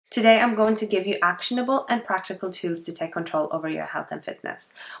Today I'm going to give you actionable and practical tools to take control over your health and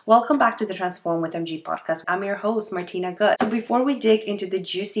fitness. Welcome back to the Transform with MG podcast. I'm your host, Martina Good. So before we dig into the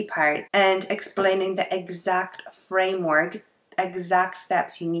juicy part and explaining the exact framework, exact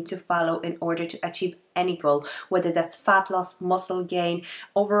steps you need to follow in order to achieve any goal, whether that's fat loss, muscle gain,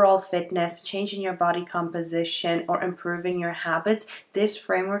 overall fitness, changing your body composition, or improving your habits, this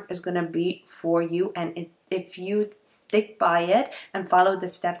framework is going to be for you. And if you stick by it and follow the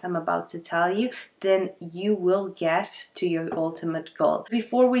steps I'm about to tell you, then you will get to your ultimate goal.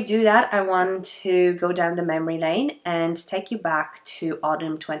 Before we do that, I want to go down the memory lane and take you back to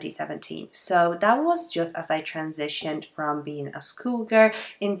autumn 2017. So that was just as I transitioned from being a schoolgirl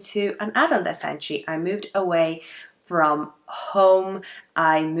into an adult, essentially. I moved away from home.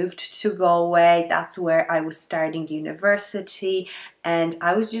 I moved to Galway. That's where I was starting university, and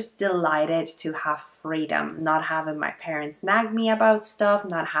I was just delighted to have freedom, not having my parents nag me about stuff,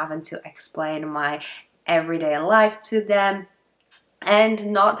 not having to explain my everyday life to them,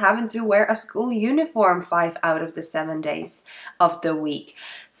 and not having to wear a school uniform 5 out of the 7 days of the week.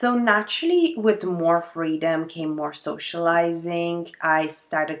 So naturally, with more freedom came more socializing. I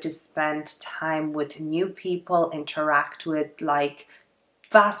started to spend time with new people, interact with like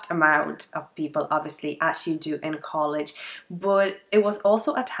vast amount of people, obviously, as you do in college. But it was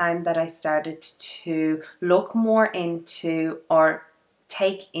also a time that I started to look more into, or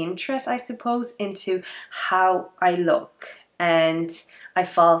take interest, I suppose, into how I look. And I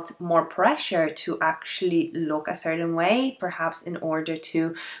felt more pressure to actually look a certain way, perhaps in order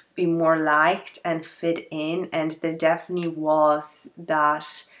to be more liked and fit in. And there definitely was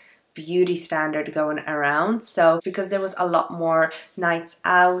that beauty standard going around. So because there was a lot more nights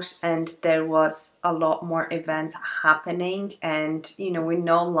out and there was a lot more events happening, and we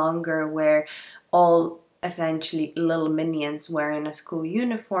no longer wear all essentially little minions wearing a school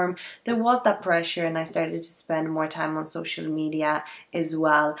uniform, there was that pressure, and I started to spend more time on social media as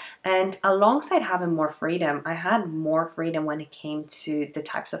well. And alongside having more freedom, I had more freedom when it came to the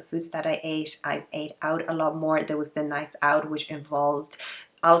types of foods that I ate. I ate out a lot more. There was the nights out, which involved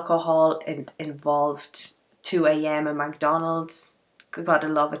alcohol, it involved 2 a.m. at McDonald's. Gotta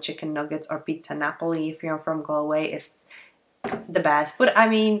love a chicken nuggets or pizza Napoli if you're from Galway, is the best. But I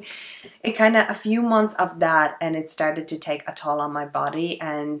mean, it kind of a few months of that, and it started to take a toll on my body,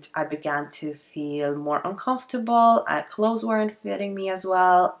 and I began to feel more uncomfortable. Clothes weren't fitting me as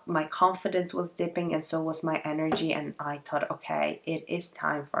well. My confidence was dipping, and so was my energy. And I thought, okay, it is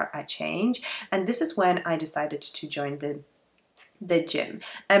time for a change. And this is when I decided to join the gym.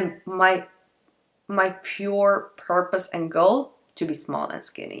 And my pure purpose and goal, to be small and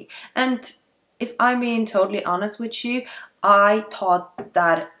skinny. And if I'm being totally honest with you, I thought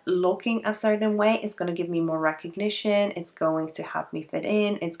that looking a certain way is going to give me more recognition, it's going to help me fit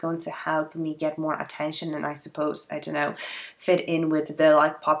in, it's going to help me get more attention, and I suppose, I don't know, fit in with the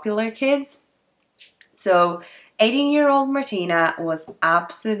like popular kids. So 18-year-old Martina was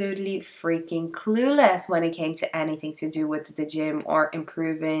absolutely freaking clueless when it came to anything to do with the gym or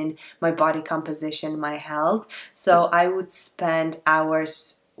improving my body composition, my health. So I would spend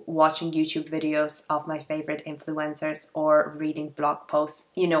hours watching YouTube videos of my favorite influencers or reading blog posts.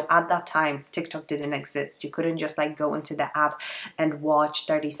 At that time, TikTok didn't exist. You couldn't just like go into the app and watch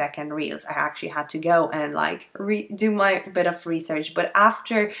 30-second reels. I actually had to go and like do my bit of research. But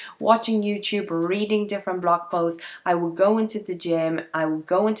after watching YouTube, reading different blog posts, I would go into the gym, I would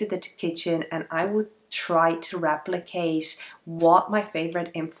go into the kitchen, and I would try to replicate what my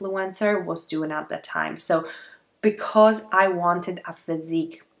favorite influencer was doing at the time. So because I wanted a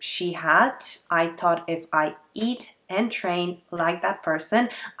physique she had, I thought if I eat and train like that person,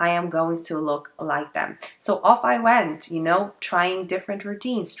 I am going to look like them. So off I went, trying different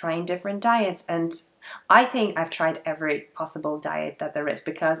routines, trying different diets. And I think I've tried every possible diet that there is,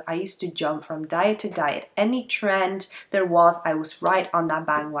 because I used to jump from diet to diet. Any trend there was, I was right on that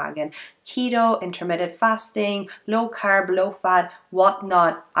bandwagon. Keto, intermittent fasting, low carb, low fat,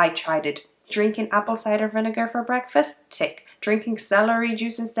 whatnot, I tried it. Drinking apple cider vinegar for breakfast? Tick. Drinking celery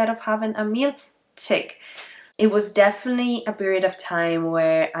juice instead of having a meal? Tick. It was definitely a period of time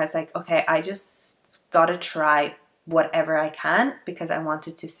where I was like, okay, I just gotta try whatever I can, because I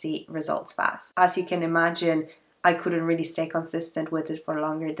wanted to see results fast. As you can imagine, I couldn't really stay consistent with it for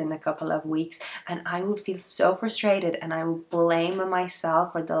longer than a couple of weeks, and I would feel so frustrated, and I would blame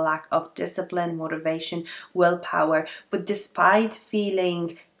myself for the lack of discipline, motivation, willpower. But despite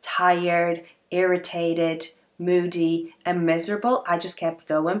feeling tired, irritated, moody, and miserable, I just kept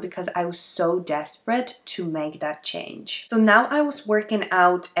going because I was so desperate to make that change. So now I was working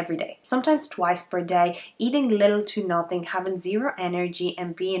out every day, sometimes twice per day, eating little to nothing, having zero energy,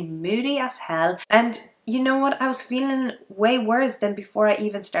 and being moody as hell. And you know what? I was feeling way worse than before I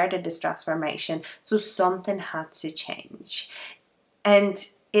even started this transformation. So something had to change. And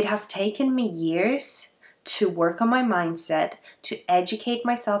it has taken me years to work on my mindset, to educate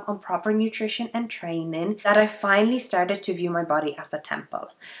myself on proper nutrition and training, that I finally started to view my body as a temple,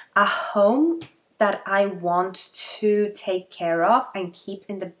 a home that I want to take care of and keep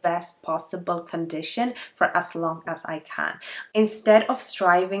in the best possible condition for as long as I can. Instead of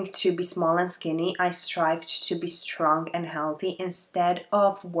striving to be small and skinny, I strived to be strong and healthy. Instead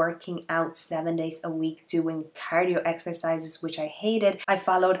of working out 7 days a week, doing cardio exercises, which I hated, I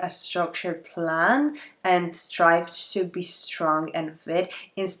followed a structured plan and strived to be strong and fit.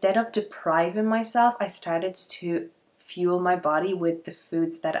 Instead of depriving myself, I started to fuel my body with the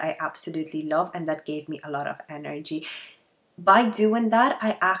foods that I absolutely love and that gave me a lot of energy. By doing that,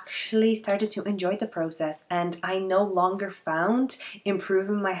 I actually started to enjoy the process, and I no longer found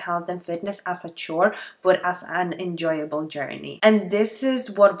improving my health and fitness as a chore, but as an enjoyable journey. And this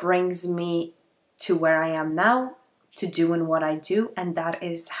is what brings me to where I am now, to doing what I do, and that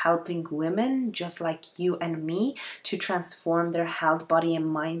is helping women just like you and me to transform their health, body, and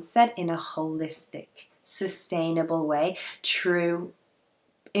mindset in a holistic, sustainable way through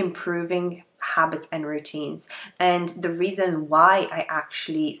improving habits and routines. And the reason why I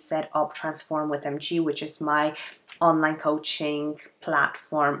actually set up Transform with MG, which is my online coaching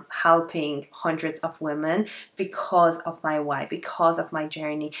platform helping hundreds of women, because of my why, because of my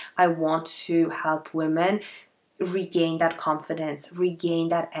journey. I want to help women regain that confidence, regain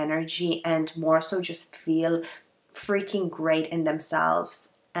that energy, and more so just feel freaking great in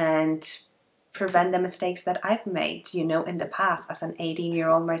themselves and prevent the mistakes that I've made, in the past as an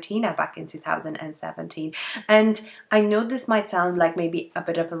 18-year-old Martina back in 2017. And I know this might sound like maybe a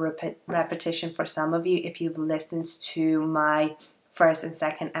bit of a repetition for some of you if you've listened to my first and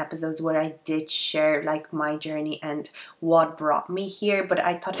second episodes where I did share like my journey and what brought me here, but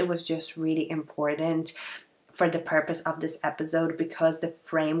I thought it was just really important for the purpose of this episode, because the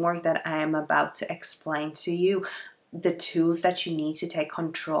framework that I am about to explain to you, the tools that you need to take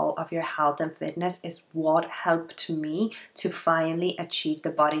control of your health and fitness, is what helped me to finally achieve the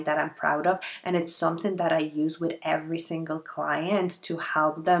body that I'm proud of. And it's something that I use with every single client to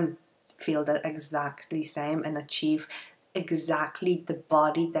help them feel the exactly same and achieve exactly the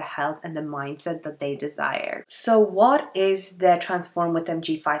body, the health, and the mindset that they desire. So what is the Transform with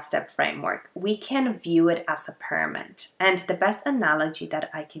MG 5-step framework? We can view it as a pyramid, and the best analogy that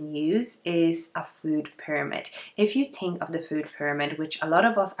I can use is a food pyramid. If you think of the food pyramid, which a lot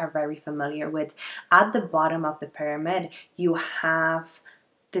of us are very familiar with, at the bottom of the pyramid you have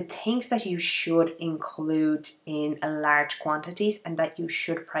the things that you should include in large quantities and that you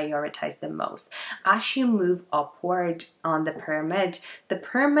should prioritize the most. As you move upward on the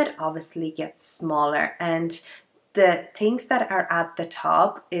pyramid obviously gets smaller, and the things that are at the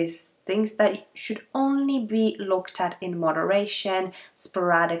top is things that should only be looked at in moderation,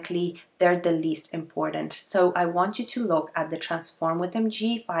 sporadically. They're the least important. So I want you to look at the Transform with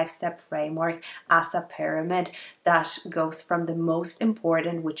MG 5-step framework as a pyramid that goes from the most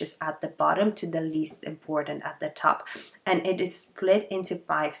important, which is at the bottom, to the least important at the top. And it is split into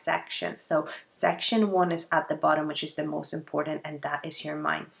 5 sections. So section 1 is at the bottom, which is the most important, and that is your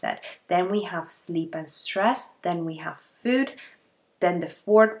mindset. Then we have sleep and stress. Then we have food. Then the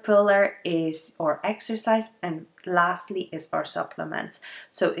 4th pillar is our exercise, and lastly is our supplements.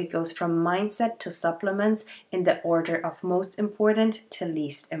 So it goes from mindset to supplements in the order of most important to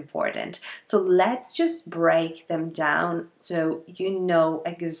least important. So let's just break them down so you know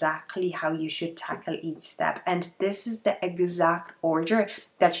exactly how you should tackle each step. And this is the exact order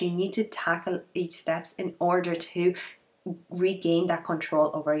that you need to tackle each steps in order to regain that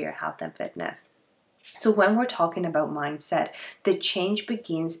control over your health and fitness. So when we're talking about mindset, the change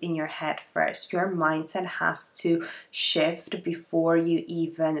begins in your head first. Your mindset has to shift before you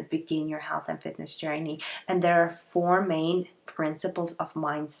even begin your health and fitness journey. And there are 4 main principles of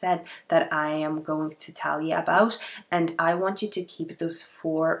mindset that I am going to tell you about. And I want you to keep those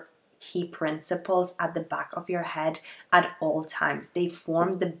 4 key principles at the back of your head at all times. They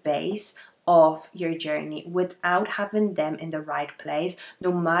form the base of your journey. Without having them in the right place,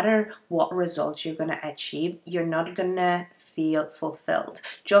 no matter what results you're going to achieve, you're not going to feel fulfilled.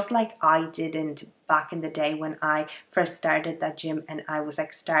 Just like I didn't back in the day when I first started that gym and I was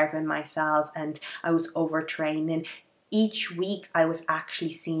like starving myself and I was overtraining. each week I was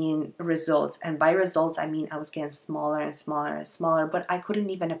actually seeing results. And by results, I mean I was getting smaller and smaller and smaller, but I couldn't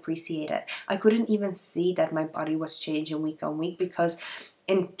even appreciate it. I couldn't even see that my body was changing week on week, because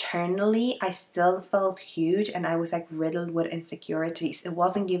internally I still felt huge and I was like riddled with insecurities. It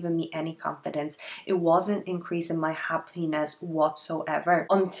wasn't giving me any confidence. It wasn't increasing my happiness whatsoever.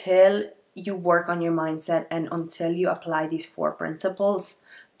 Until you work on your mindset and until you apply these 4 principles,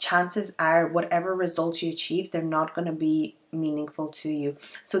 chances are whatever results you achieve, they're not going to be meaningful to you.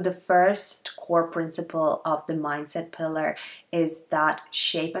 So the first core principle of the mindset pillar is that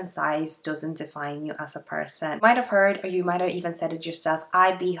shape and size doesn't define you as a person. You might have heard, or you might have even said it yourself,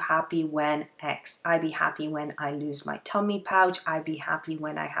 I be happy when X. I be happy when I lose my tummy pouch. I be happy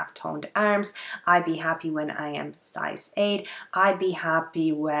when I have toned arms. I be happy when I am size 8. I be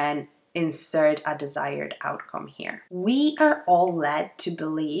happy when insert a desired outcome here. We are all led to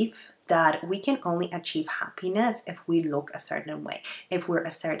believe that we can only achieve happiness if we look a certain way, if we're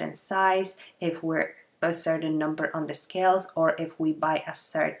a certain size, if we're a certain number on the scales, or if we buy a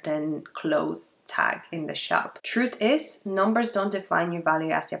certain clothes tag in the shop. Truth is, numbers don't define your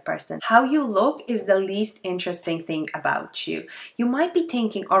value as a person. How you look is the least interesting thing about you. You might be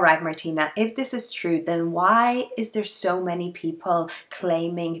thinking, all right, Martina, if this is true, then why is there so many people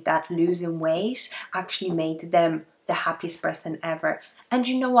claiming that losing weight actually made them the happiest person ever? And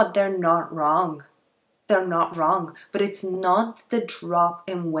you know what? They're not wrong. They're not wrong, but it's not the drop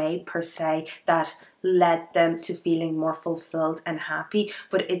in weight per se that led them to feeling more fulfilled and happy,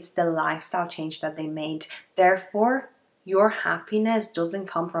 but it's the lifestyle change that they made. Therefore, your happiness doesn't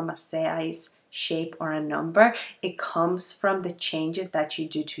come from a size, shape, or a number. It comes from the changes that you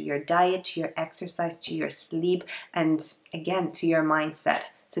do to your diet, to your exercise, to your sleep, and again, to your mindset.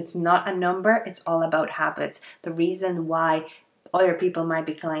 So it's not a number, it's all about habits. The reason why other people might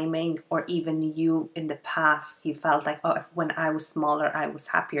be claiming, or even you in the past, you felt like, oh, when I was smaller, I was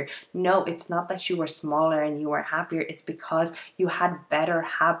happier. No, it's not that you were smaller and you were happier. It's because you had better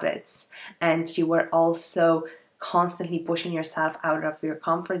habits and you were also constantly pushing yourself out of your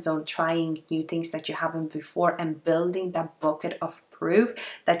comfort zone, trying new things that you haven't before, and building that bucket of proof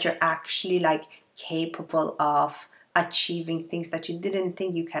that you're actually like capable of achieving things that you didn't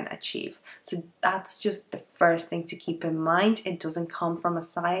think you can achieve. So that's just the first thing to keep in mind. It doesn't come from a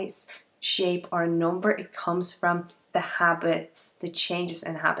size, shape, or a number. It comes from the habits, the changes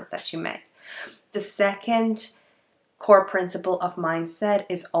in habits that you make. The second core principle of mindset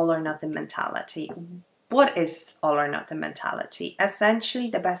is all or nothing mentality. What is all or nothing mentality? Essentially,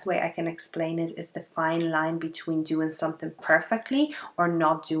 the best way I can explain it is the fine line between doing something perfectly or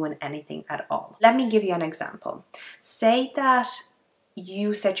not doing anything at all. Let me give you an example. Say that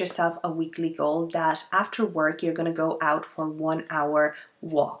you set yourself a weekly goal that after work you're going to go out for 1 hour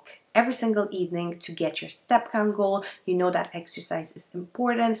walk every single evening to get your step count goal. You know that exercise is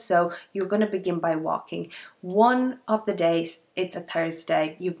important, so you're going to begin by walking. One of the days, it's a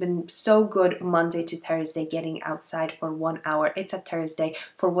Thursday. You've been so good Monday to Thursday getting outside for 1 hour. It's a Thursday.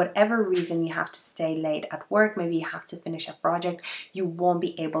 For whatever reason, you have to stay late at work. Maybe you have to finish a project. You won't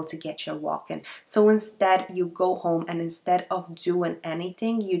be able to get your walk in. So instead, you go home, and instead of doing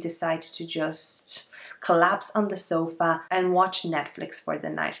anything, you decide to just collapse on the sofa and watch Netflix for the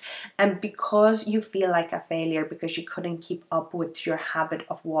night. And because you feel like a failure because you couldn't keep up with your habit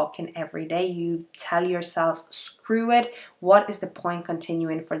of walking every day, you tell yourself, screw it, what is the point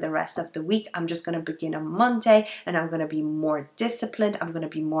continuing for the rest of the week? I'm just going to begin on Monday and I'm going to be more disciplined, I'm going to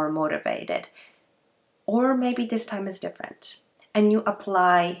be more motivated. Or maybe this time is different and you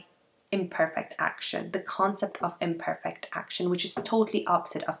apply imperfect action, the concept of imperfect action, which is totally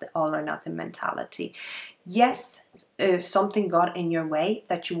opposite of the all or nothing mentality. Yes, something got in your way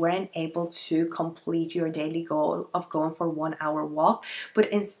that you weren't able to complete your daily goal of going for 1 hour walk, but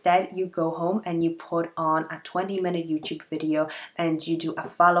instead you go home and you put on a 20-minute YouTube video and you do a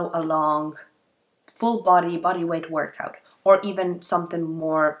follow along full body weight workout, or even something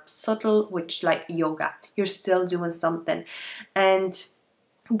more subtle, which like yoga. You're still doing something, and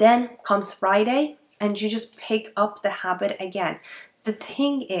then comes Friday and you just pick up the habit again. The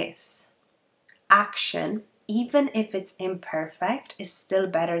thing is, action, even if it's imperfect, is still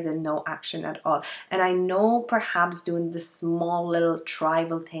better than no action at all. And I know perhaps doing the small little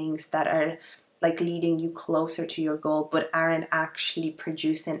trivial things that are like leading you closer to your goal but aren't actually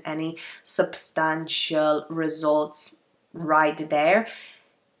producing any substantial results right there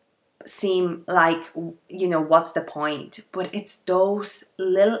seem like, you know, what's the point? But it's those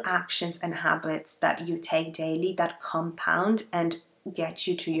little actions and habits that you take daily that compound and get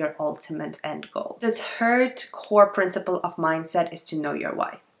you to your ultimate end goal. The third core principle of mindset is to know your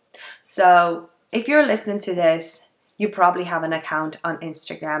why. So if you're listening to this, You probably have an account on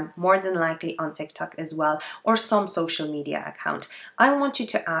Instagram, more than likely on TikTok as well, or some social media account. I want you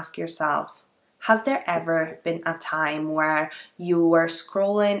to ask yourself, has there ever been a time where you were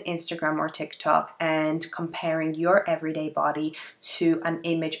scrolling Instagram or TikTok and comparing your everyday body to an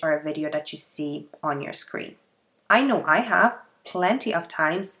image or a video that you see on your screen? I know I have plenty of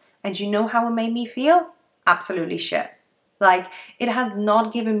times, and you know how it made me feel? Absolutely shit. Like, it has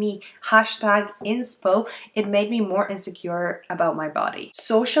not given me hashtag inspo. It made me more insecure about my body.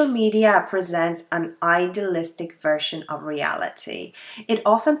 Social media presents an idealistic version of reality. It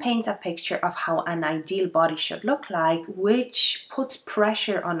often paints a picture of how an ideal body should look like, which puts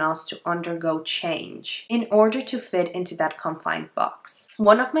pressure on us to undergo change in order to fit into that confined box.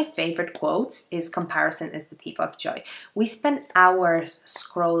 One of my favorite quotes is, "Comparison is the thief of joy." We spend hours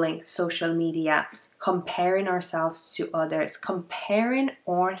scrolling social media, comparing ourselves to others, comparing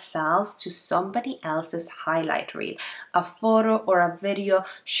ourselves to somebody else's highlight reel, a photo or a video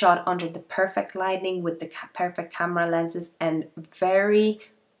shot under the perfect lighting with the perfect camera lenses and very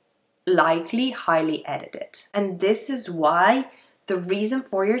likely highly edited. And this is why the reason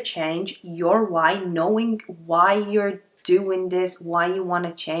for your change, your why, knowing why you're doing this, why you want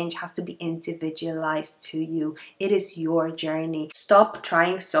to change, has to be individualized to you. It is your journey. Stop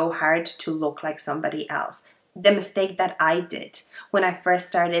trying so hard to look like somebody else. The mistake that I did when I first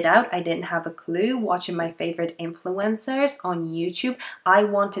started out, I didn't have a clue. Watching my favorite influencers on YouTube, I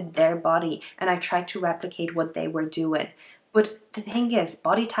wanted their body and I tried to replicate what they were doing. But the thing is,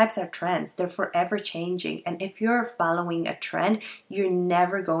 body types are trends. They're forever changing. And if you're following a trend, you're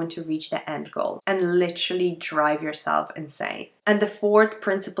never going to reach the end goal and literally drive yourself insane. And the fourth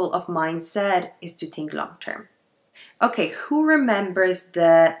principle of mindset is to think long term. Okay, who remembers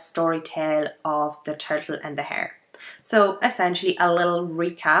the story tale of the turtle and the hare? So essentially, a little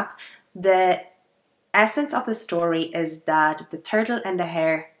recap. The essence of the story is that the turtle and the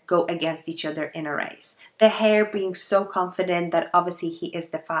hare go against each other in a race. The hare being so confident that obviously he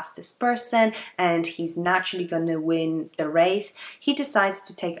is the fastest person and he's naturally going to win the race, he decides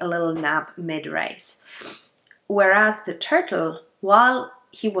to take a little nap mid-race. Whereas the turtle, while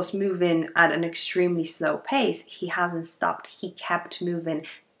he was moving at an extremely slow pace, he hasn't stopped. He kept moving.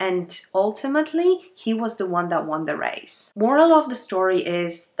 And ultimately, he was the one that won the race. Moral of the story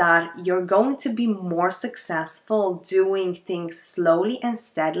is that you're going to be more successful doing things slowly and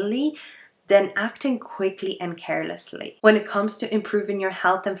steadily than acting quickly and carelessly. When it comes to improving your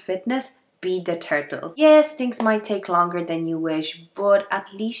health and fitness, be the turtle. Yes, things might take longer than you wish, but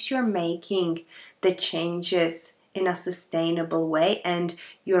at least you're making the changes in a sustainable way, and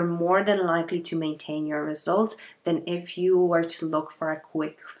you're more than likely to maintain your results than if you were to look for a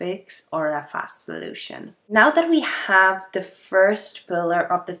quick fix or a fast solution. Now that we have the first pillar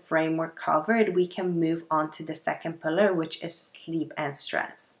of the framework covered, we can move on to the second pillar, which is sleep and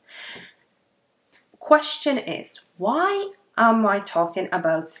stress. Question is, why am I talking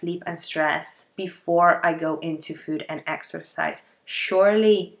about sleep and stress before I go into food and exercise?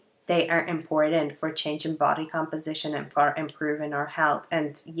 Surely they are important for changing body composition and for improving our health.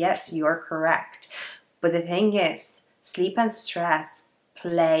 And yes, you're correct. But the thing is, sleep and stress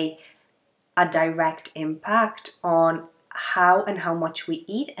play a direct impact on how and how much we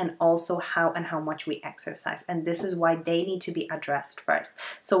eat, and also how and how much we exercise. And this is why they need to be addressed first.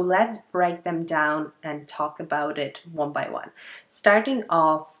 So let's break them down and talk about it one by one. Starting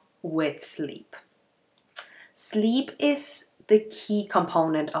off with sleep. Sleep is the key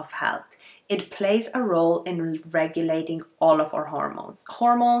component of health. It plays a role in regulating all of our hormones.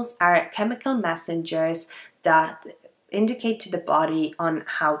 Hormones are chemical messengers that indicate to the body on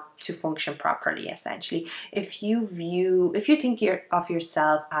how to function properly, essentially. If you think of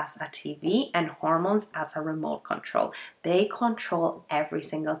yourself as a TV and hormones as a remote control, they control every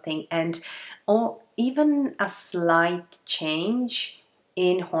single thing. And even a slight change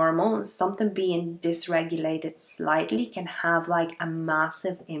in hormones, something being dysregulated slightly, can have like a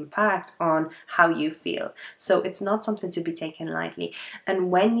massive impact on how you feel. So it's not something to be taken lightly. And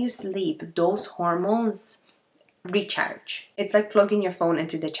when you sleep, those hormones recharge. It's like plugging your phone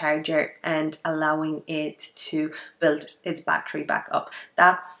into the charger and allowing it to build its battery back up.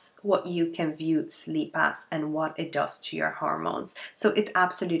 That's what you can view sleep as and what it does to your hormones. So it's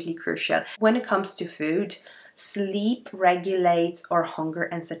absolutely crucial. When it comes to food, sleep regulates our hunger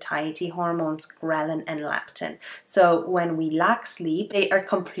and satiety hormones, ghrelin and leptin. So when we lack sleep, they are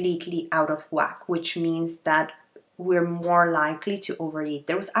completely out of whack, which means that we're more likely to overeat.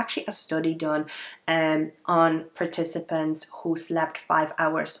 There was actually a study done on participants who slept 5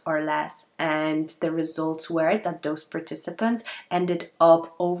 hours or less, and the results were that those participants ended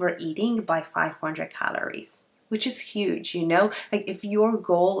up overeating by 500 calories. which is huge, you know? Like if your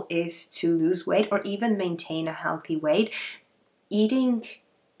goal is to lose weight or even maintain a healthy weight,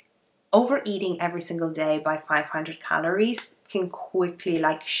 overeating every single day by 500 calories can quickly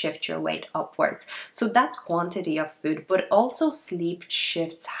like shift your weight upwards. So that's quantity of food, but also sleep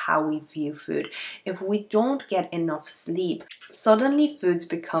shifts how we view food. If we don't get enough sleep, suddenly foods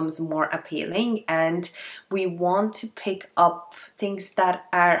becomes more appealing and we want to pick up things that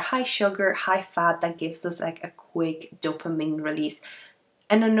are high sugar, high fat, that gives us like a quick dopamine release.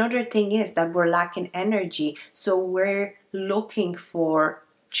 And another thing is that we're lacking energy, so we're looking for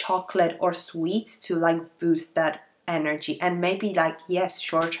chocolate or sweets to like boost that energy. And maybe like, yes,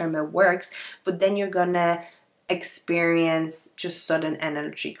 short term it works, but then you're gonna experience just sudden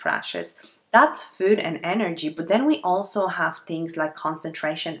energy crashes. That's food and energy, but then we also have things like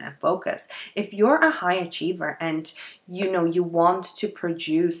concentration and focus. If you're a high achiever and you want to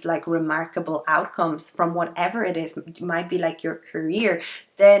produce like remarkable outcomes from whatever it is, it might be like your career,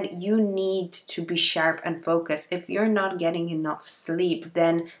 then you need to be sharp and focused. If you're not getting enough sleep,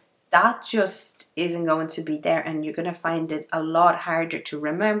 then that just isn't going to be there, and you're going to find it a lot harder to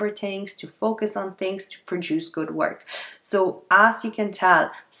remember things, to focus on things, to produce good work. So as you can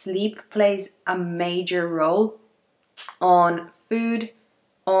tell, sleep plays a major role on food,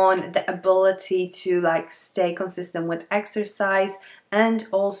 on the ability to like stay consistent with exercise, and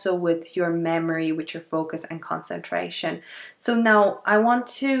also with your memory, with your focus and concentration. So now I want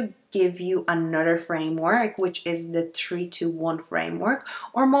to give you another framework, which is the 3-2-1 framework,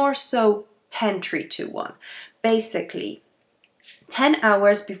 or more so 10-3-2-1. Basically, 10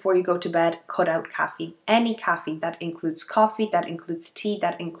 hours before you go to bed, cut out caffeine. Any caffeine. That includes coffee, that includes tea,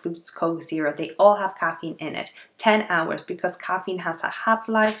 that includes Coke Zero. They all have caffeine in it. 10 hours, because caffeine has a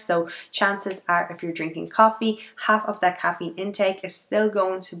half-life. So chances are if you're drinking coffee, half of that caffeine intake is still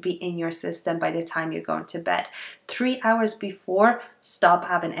going to be in your system by the time you're going to bed. 3 hours before, stop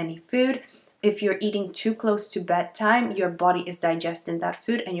having any food. If you're eating too close to bedtime, your body is digesting that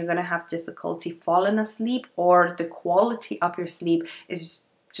food and you're going to have difficulty falling asleep, or the quality of your sleep is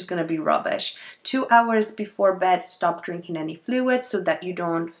just going to be rubbish. 2 hours before bed, stop drinking any fluids so that you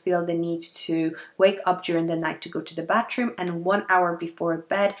don't feel the need to wake up during the night to go to the bathroom. And 1 hour before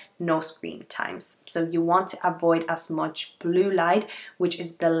bed, no screen times. So you want to avoid as much blue light, which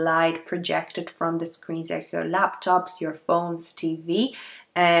is the light projected from the screens like your laptops, your phones, TV.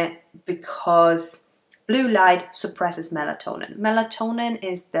 Because blue light suppresses melatonin. Melatonin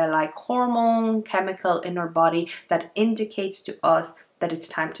is the like hormone chemical in our body that indicates to us that it's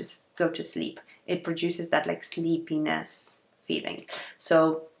time to go to sleep. It produces that like sleepiness feeling.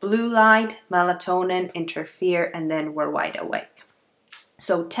 So blue light, melatonin interfere, and then we're wide awake.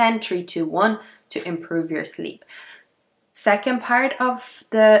 So 10-3-2-1 to improve your sleep. Second part of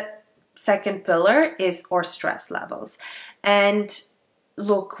the second pillar is our stress levels. And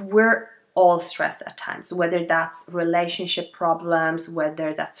look, we're all stressed at times, whether that's relationship problems,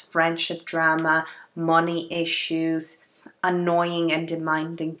 whether that's friendship drama, money issues, annoying and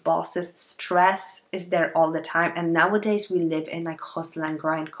demanding bosses. Stress is there all the time, and nowadays we live in like hustle and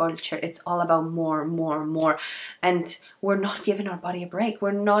grind culture. It's all about more, and we're not giving our body a break.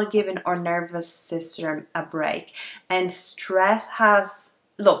 We're not giving our nervous system a break. And stress has,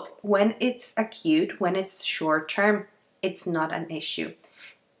 look, when it's acute, when it's short term, it's not an issue.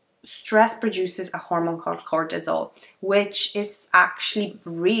 Stress produces a hormone called cortisol, which is actually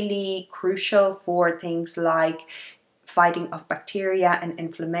really crucial for things like fighting off bacteria and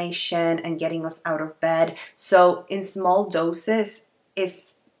inflammation and getting us out of bed. So in small doses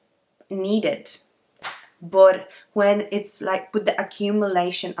is needed. But when it's like with the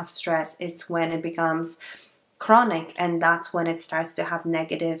accumulation of stress, it's when it becomes chronic, and that's when it starts to have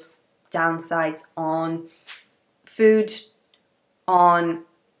negative downsides on food, on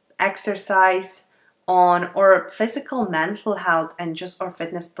exercise, on our physical, mental health, and just our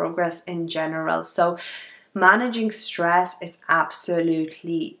fitness progress in general. So managing stress is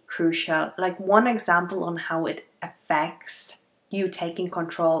absolutely crucial. Like one example on how it affects you taking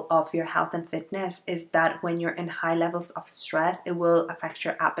control of your health and fitness is that when you're in high levels of stress, it will affect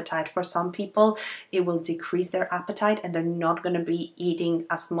your appetite. For some people, it will decrease their appetite and they're not going to be eating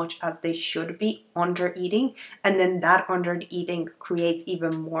as much as they should be, under eating, and then that under eating creates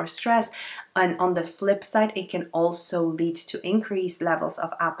even more stress. And on the flip side, it can also lead to increased levels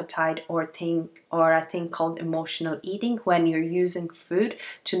of appetite or a thing called emotional eating, when you're using food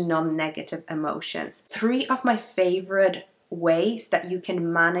to numb negative emotions. 3 of my favorite ways that you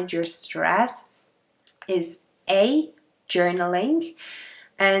can manage your stress is A, journaling.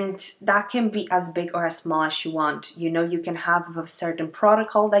 And that can be as big or as small as you want. You know, you can have a certain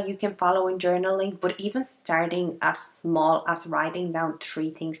protocol that you can follow in journaling, but even starting as small as writing down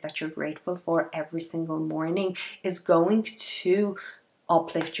 3 things that you're grateful for every single morning is going to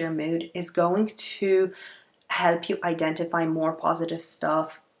uplift your mood, is going to help you identify more positive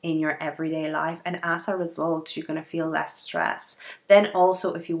stuff in your everyday life, and as a result you're going to feel less stress. Then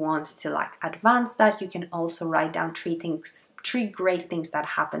also, if you want to like advance that, you can also write down 3 great things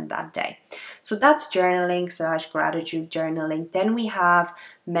that happened that day. So that's journaling / gratitude journaling. Then we have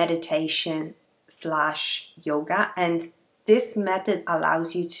meditation / yoga, and this method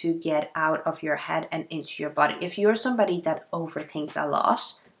allows you to get out of your head and into your body. If you're somebody that overthinks a lot,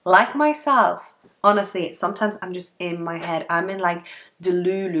 like myself, honestly, sometimes I'm just in my head. I'm in like the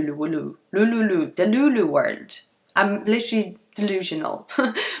Lulu world. I'm literally delusional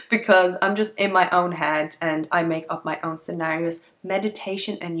because I'm just in my own head and I make up my own scenarios.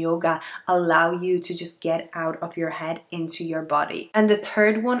 Meditation and yoga allow you to just get out of your head into your body. And the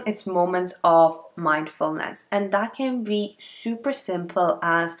third one is moments of mindfulness, and that can be super simple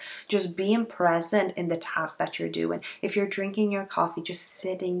as just being present in the task that you're doing. If you're drinking your coffee, just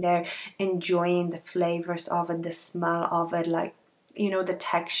sitting there enjoying the flavors of it, the smell of it, like, you know, the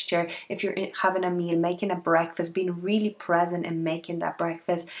texture. If you're having a meal, making a breakfast, being really present in making that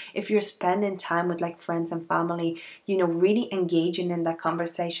breakfast. If you're spending time with like friends and family, you know, really engaging in that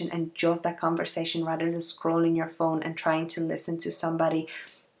conversation and just that conversation rather than scrolling your phone and trying to listen to somebody.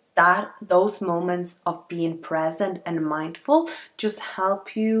 Those moments of being present and mindful just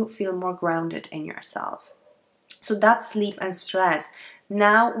help you feel more grounded in yourself. So that's sleep and stress.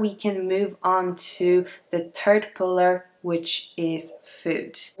 Now we can move on to the third pillar, which is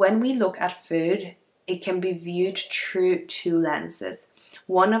food. When we look at food, it can be viewed through 2 lenses.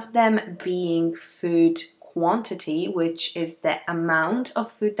 One of them being food quantity, which is the amount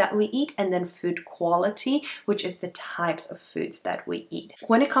of food that we eat, and then food quality, which is the types of foods that we eat.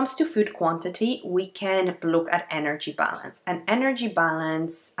 When it comes to food quantity, we can look at energy balance. And energy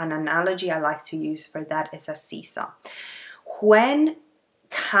balance, an analogy I like to use for that is a seesaw. When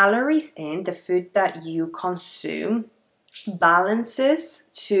calories in the food that you consume balances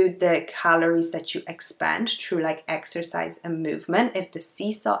to the calories that you expend through like exercise and movement, if the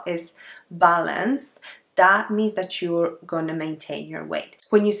seesaw is balanced, that means that you're going to maintain your weight.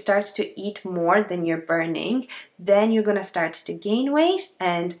 When you start to eat more than you're burning, then you're going to start to gain weight.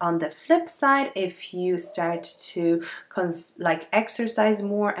 And on the flip side, if you start to exercise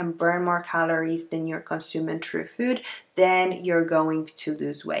more and burn more calories than you're consuming through food, then you're going to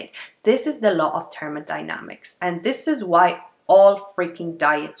lose weight. This is the law of thermodynamics. And this is why all freaking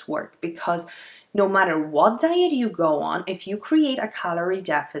diets work, because no matter what diet you go on, if you create a calorie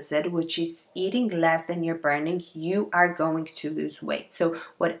deficit, which is eating less than you're burning, you are going to lose weight. So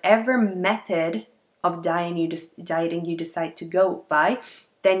whatever method of dieting you decide to go by,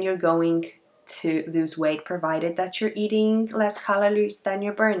 then you're going to lose weight, provided that you're eating less calories than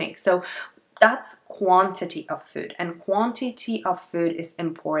you're burning. So that's quantity of food, and quantity of food is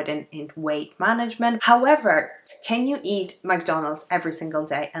important in weight management. However, can you eat McDonald's every single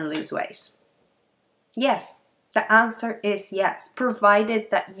day and lose weight? Yes, the answer is yes.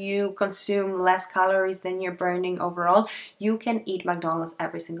 Provided that you consume less calories than you're burning overall, you can eat McDonald's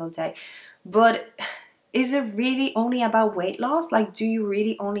every single day. But is it really only about weight loss? Like, do you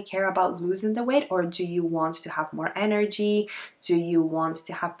really only care about losing the weight, or do you want to have more energy? Do you want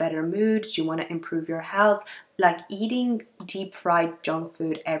to have better mood? Do you want to improve your health? Like, eating deep fried junk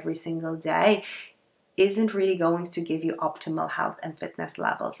food every single day isn't really going to give you optimal health and fitness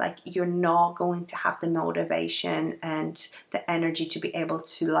levels. Like, you're not going to have the motivation and the energy to be able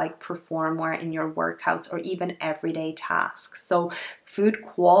to like perform more in your workouts or even everyday tasks. So food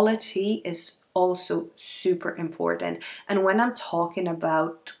quality is also super important. And when I'm talking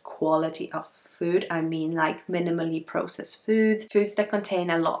about quality of food, I mean like minimally processed foods that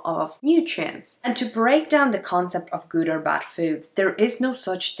contain a lot of nutrients. And to break down the concept of good or bad foods, there is no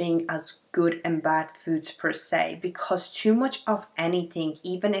such thing as good and bad foods per se, because too much of anything,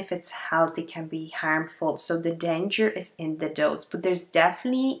 even if it's healthy, can be harmful. So the danger is in the dose. But there's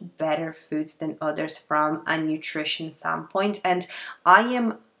definitely better foods than others from a nutrition standpoint, and I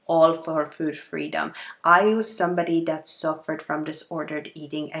am all for food freedom. I was somebody that suffered from disordered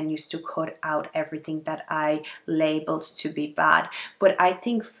eating and used to cut out everything that I labeled to be bad. But I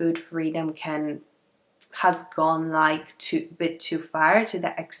think food freedom has gone like a bit too far, to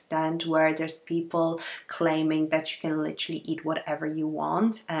the extent where there's people claiming that you can literally eat whatever you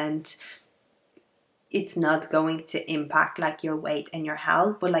want, and it's not going to impact like your weight and your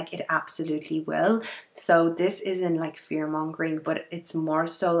health, but like it absolutely will. So this isn't like fear mongering, but it's more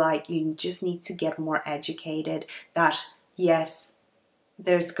so like you just need to get more educated that yes,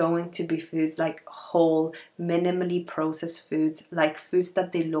 there's going to be foods like whole, minimally processed foods, like foods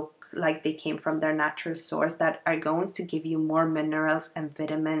that they look like they came from their natural source, that are going to give you more minerals and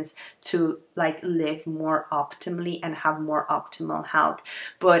vitamins to like live more optimally and have more optimal health.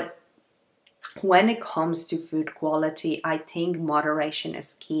 But when it comes to food quality, I think moderation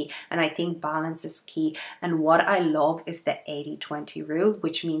is key, and I think balance is key. And what I love is the 80-20 rule,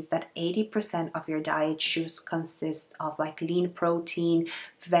 which means that 80% of your diet should consist of like lean protein,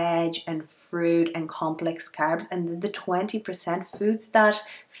 veg and fruit and complex carbs, and then the 20% foods that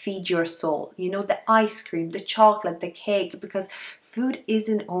feed your soul, you know, the ice cream, the chocolate, the cake, because food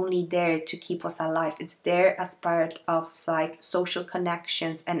isn't only there to keep us alive, it's there as part of like social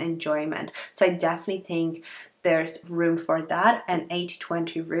connections and enjoyment. So I definitely think there's room for that, and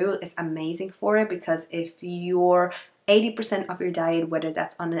 80-20 rule is amazing for it, because if you're 80% of your diet, whether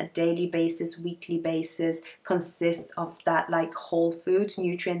that's on a daily basis, weekly basis, consists of that like whole foods,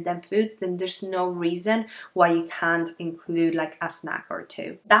 nutrient dense foods, then there's no reason why you can't include like a snack or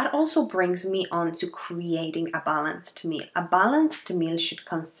two. That also brings me on to creating a balanced meal. A balanced meal should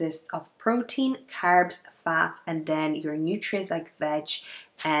consist of protein, carbs, fats, and then your nutrients like veg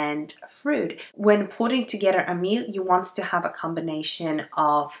and fruit. When putting together a meal, you want to have a combination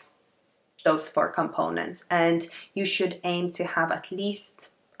of those 4 components, and you should aim to have at least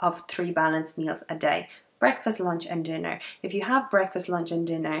of 3 balanced meals a day: breakfast, lunch and dinner. If you have breakfast, lunch and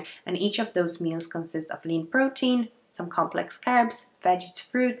dinner, and each of those meals consists of lean protein, some complex carbs, veggies,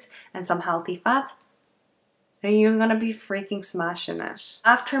 fruits, and some healthy fats, then you're gonna be freaking smashing it.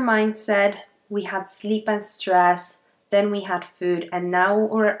 After mindset, we had sleep and stress, then we had food, and now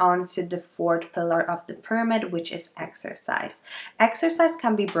we're on to the 4th pillar of the pyramid, which is exercise. Exercise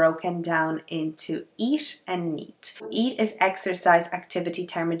can be broken down into eat and need. Eat is exercise activity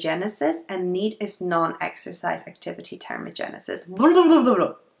thermogenesis, and need is non-exercise activity thermogenesis. Blah, blah, blah, blah,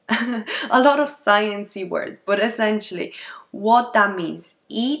 blah. A lot of sciencey words, but essentially what that means: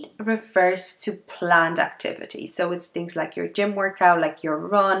 eat refers to planned activity, so it's things like your gym workout, like your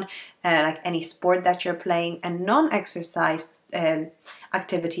run, like any sport that you're playing. And non-exercise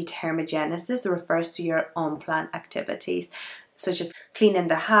activity thermogenesis refers to your unplanned activities, such as cleaning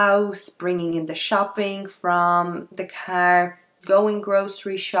the house, bringing in the shopping from the car, going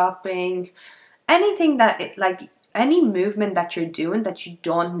grocery shopping, anything that like any movement that you're doing that you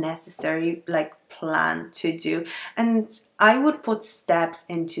don't necessarily like plan to do. And I would put steps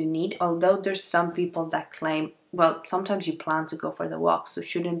into need, although there's some people that claim, well, sometimes you plan to go for the walk, so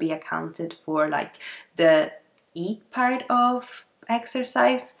shouldn't be accounted for like the eat part of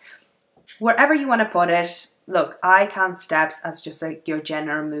exercise. Wherever you want to put it, look, I count steps as just like your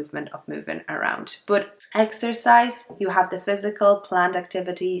general movement of moving around. But exercise, you have the physical planned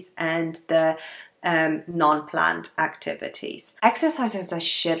activities and the non-planned activities. Exercise has a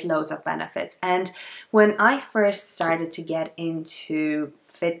shitloads of benefits, and when I first started to get into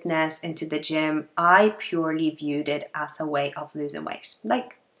fitness, into the gym, I purely viewed it as a way of losing weight.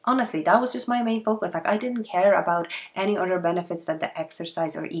 Like, honestly, that was just my main focus. Like, I didn't care about any other benefits that the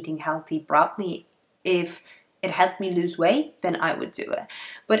exercise or eating healthy brought me. If it helped me lose weight, then I would do it.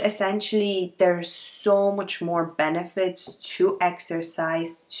 But essentially, there's so much more benefits to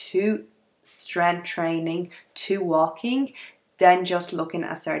exercise, to strength training, to walking, than just looking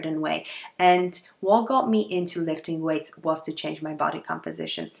a certain way. And what got me into lifting weights was to change my body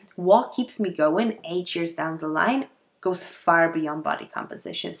composition. What keeps me going 8 years down the line goes far beyond body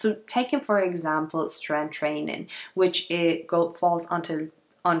composition. So taking, for example, strength training, which falls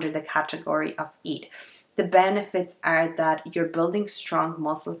under the category of eat. The benefits are that you're building strong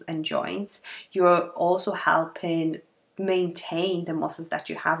muscles and joints. You're also helping maintain the muscles that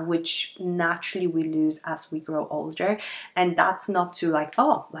you have, which naturally we lose as we grow older. And that's not to like,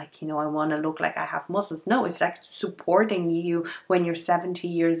 oh, like, you know, I want to look like I have muscles. No, it's like supporting you when you're 70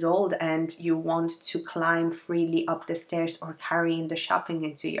 years old and you want to climb freely up the stairs or carrying the shopping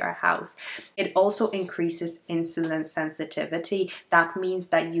into your house. It also increases insulin sensitivity. That means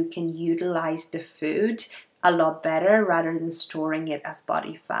that you can utilize the food a lot better rather than storing it as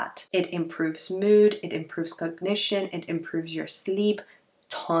body fat. It improves mood, it improves cognition, it improves your sleep.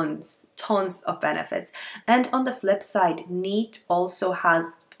 Tons of benefits. And on the flip side, NEAT also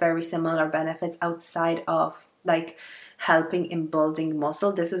has very similar benefits outside of like helping in building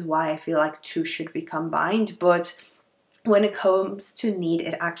muscle. This is why I feel like two should be combined. But when it comes to NEAT,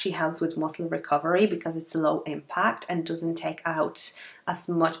 it actually helps with muscle recovery because it's low impact and doesn't take out as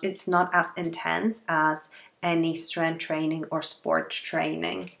much, it's not as intense as any strength training or sport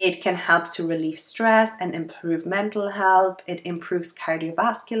training. It can help to relieve stress and improve mental health. It improves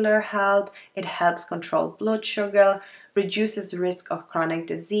cardiovascular health. It helps control blood sugar, reduces the risk of chronic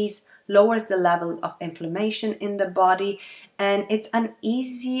disease, lowers the level of inflammation in the body, and it's an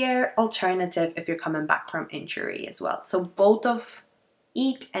easier alternative if you're coming back from injury as well. So both of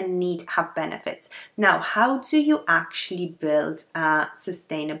eat and need have benefits. Now, how do you actually build a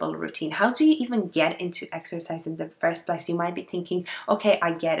sustainable routine? How do you even get into exercise in the first place? You might be thinking, okay,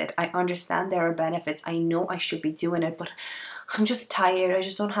 I get it. I understand there are benefits. I know I should be doing it, but I'm just tired. I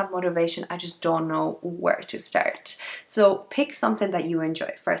just don't have motivation. I just don't know where to start. So pick something that you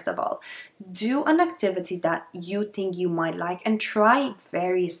enjoy, first of all. Do an activity that you think you might like and try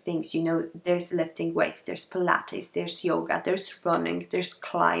various things. You know, there's lifting weights, there's Pilates, there's yoga, there's running, there's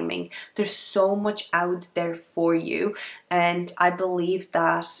climbing. There's so much out there for you. And I believe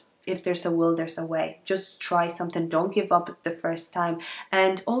that if there's a will, there's a way. Just try something. Don't give up the first time.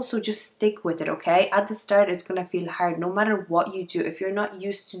 And also just stick with it, okay? At the start, it's going to feel hard no matter what you do. If you're not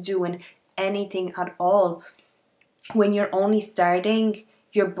used to doing anything at all, when you're only starting,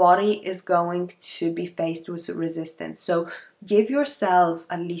 your body is going to be faced with resistance. So give yourself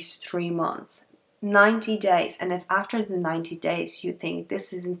at least 3 months. 90 days, and if after the 90 days you think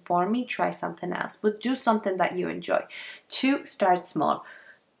this isn't for me, try something else, but do something that you enjoy. 2, start small.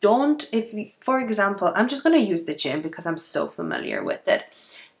 Don't, for example, I'm just going to use the gym because I'm so familiar with it.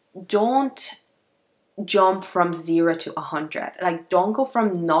 Don't jump from 0 to 100. Like, don't go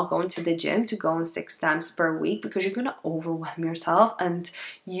from not going to the gym to going 6 times per week, because you're going to overwhelm yourself and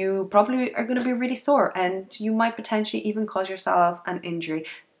you probably are going to be really sore and you might potentially even cause yourself an injury.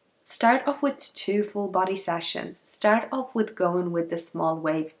 Start off with 2 full body sessions. Start off with going with the small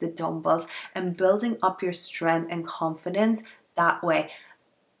weights, the dumbbells, and building up your strength and confidence that way.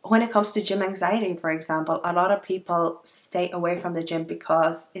 When it comes to gym anxiety, for example, a lot of people stay away from the gym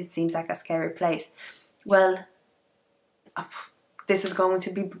because it seems like a scary place. Well, this is going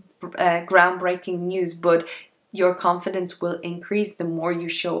to be groundbreaking news, but your confidence will increase the more you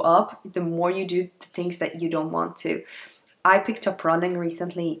show up, the more you do the things that you don't want to. I picked up running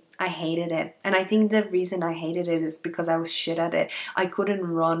recently. I hated it. And I think the reason I hated it is because I was shit at it. I couldn't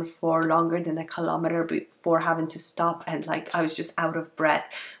run for longer than a kilometer before having to stop, and like I was just out of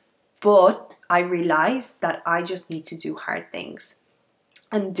breath. But I realized that I just need to do hard things.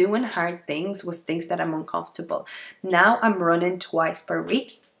 And doing hard things was things that I'm uncomfortable. Now I'm running twice per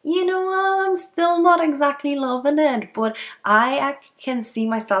week. You know, I'm still not exactly loving it, but I can see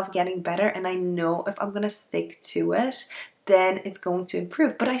myself getting better, and I know if I'm going to stick to it, then it's going to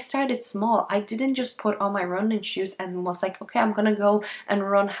improve. But I started small. I didn't just put on my running shoes and was like, okay, I'm going to go and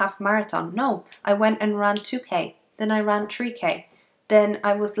run half marathon. No, I went and ran 2K. Then I ran 3K. Then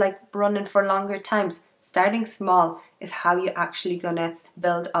I was like running for longer times. Starting small is how you're actually gonna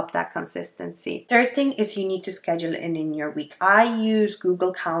build up that consistency. Third thing is you need to schedule it in your week. I use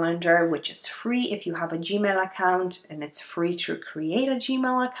Google Calendar, which is free if you have a Gmail account, and it's free to create a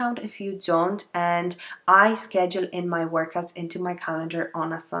Gmail account if you don't. And I schedule in my workouts into my calendar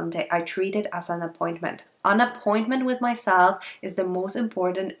on a Sunday. I treat it as an appointment. An appointment with myself is the most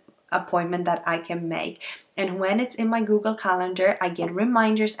important appointment that I can make. And when it's in my Google Calendar, I get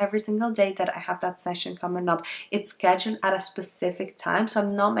reminders every single day that I have that session coming up. It's scheduled at a specific time, so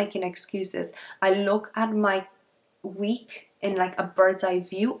I'm not making excuses. I look at my week in like a bird's eye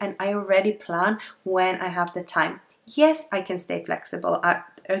view, and I already plan when I have the time. Yes, I can stay flexible.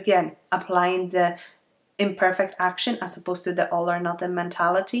 Again, applying the imperfect action as opposed to the all or nothing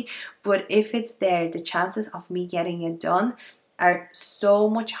mentality. But if it's there, the chances of me getting it done are so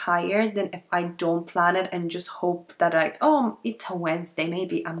much higher than if I don't plan it and just hope that like, oh, it's a Wednesday,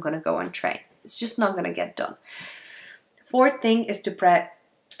 maybe I'm gonna go and train. It's just not gonna get done. Fourth thing is to prep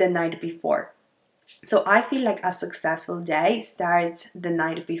the night before. So I feel like a successful day starts the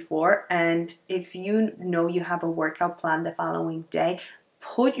night before, and if you know you have a workout plan the following day,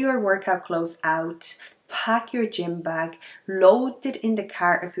 put your workout clothes out, pack your gym bag, load it in the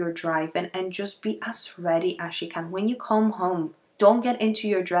car if you're driving, and just be as ready as you can. When you come home, don't get into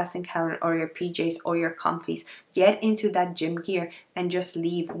your dressing gown or your PJs or your comfies. Get into that gym gear and just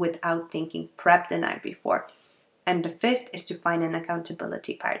leave without thinking. Prep the night before. And the fifth is to find an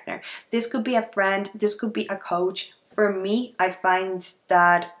accountability partner. This could be a friend, this could be a coach. For me, I find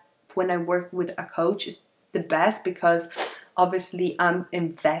that when I work with a coach, it's the best because obviously I'm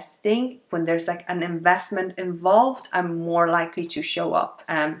investing. When there's like an investment involved, I'm more likely to show up.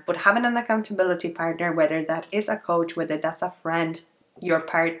 But having an accountability partner, whether that is a coach, whether that's a friend, your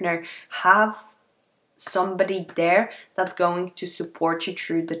partner, have somebody there that's going to support you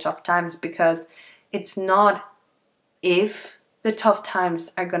through the tough times, because it's not if the tough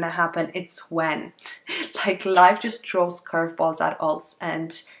times are gonna happen, it's when. Like, life just throws curveballs at us,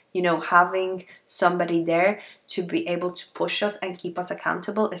 and you know, having somebody there to be able to push us and keep us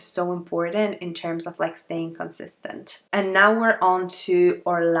accountable is so important in terms of like staying consistent. And now we're on to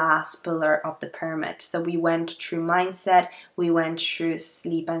our last pillar of the pyramid. So we went through mindset, we went through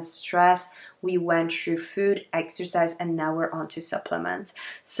sleep and stress, we went through food, exercise, and now we're on to supplements.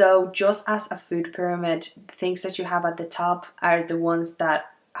 So just as a food pyramid, things that you have at the top are the ones that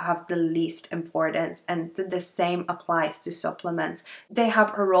have the least importance, and the same applies to supplements. They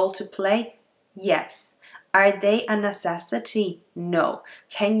have a role to play, yes. Are they a necessity? No.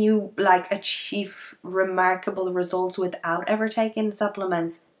 Can you like achieve remarkable results without ever taking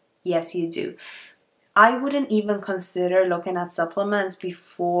supplements? Yes, you do. I wouldn't even consider looking at supplements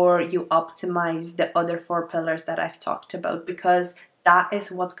before you optimize the other 4 pillars that I've talked about, because that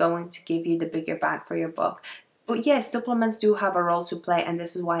is what's going to give you the bigger bang for your buck. But yes, supplements do have a role to play, and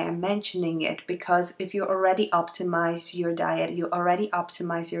this is why I'm mentioning it, because if you already optimize your diet, you already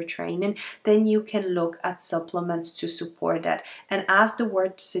optimize your training, then you can look at supplements to support that. And as the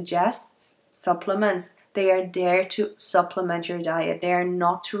word suggests, supplements, they are there to supplement your diet. They are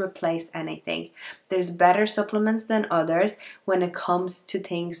not to replace anything. There's better supplements than others when it comes to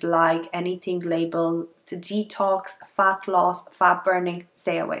things like anything labeled to detox, fat loss, fat burning.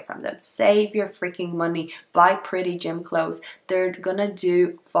 Stay away from them. Save your freaking money. Buy pretty gym clothes. They're gonna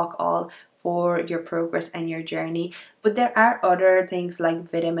do fuck all for your progress and your journey. But there are other things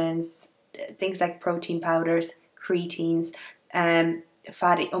like vitamins, things like protein powders, creatines,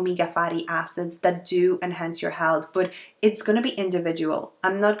 omega fatty acids that do enhance your health, but it's going to be individual.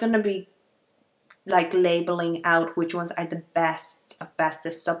 I'm not going to be like labeling out which ones are the best of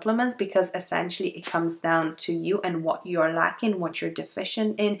bestest supplements, because essentially it comes down to you and what you're lacking, what you're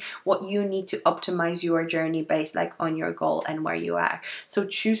deficient in, what you need to optimize your journey based like on your goal and where you are. So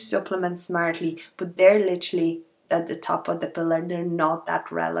choose supplements smartly, but they're literally at the top of the pillar. They're not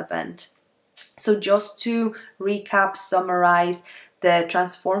that relevant. So just to recap, summarize, the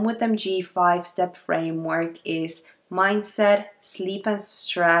Transform with MG 5-step framework is mindset, sleep and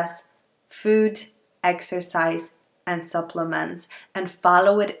stress, food, exercise, and supplements, and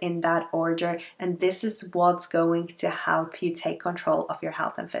follow it in that order. And this is what's going to help you take control of your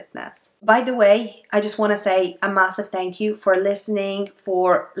health and fitness. By the way, I just want to say a massive thank you for listening,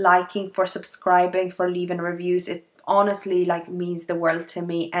 for liking, for subscribing, for leaving reviews. It honestly like means the world to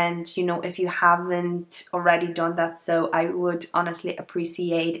me, and you know, if you haven't already done that, so I would honestly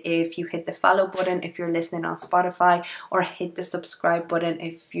appreciate if you hit the follow button if you're listening on Spotify, or hit the subscribe button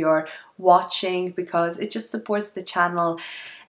if you're watching, because it just supports the channel.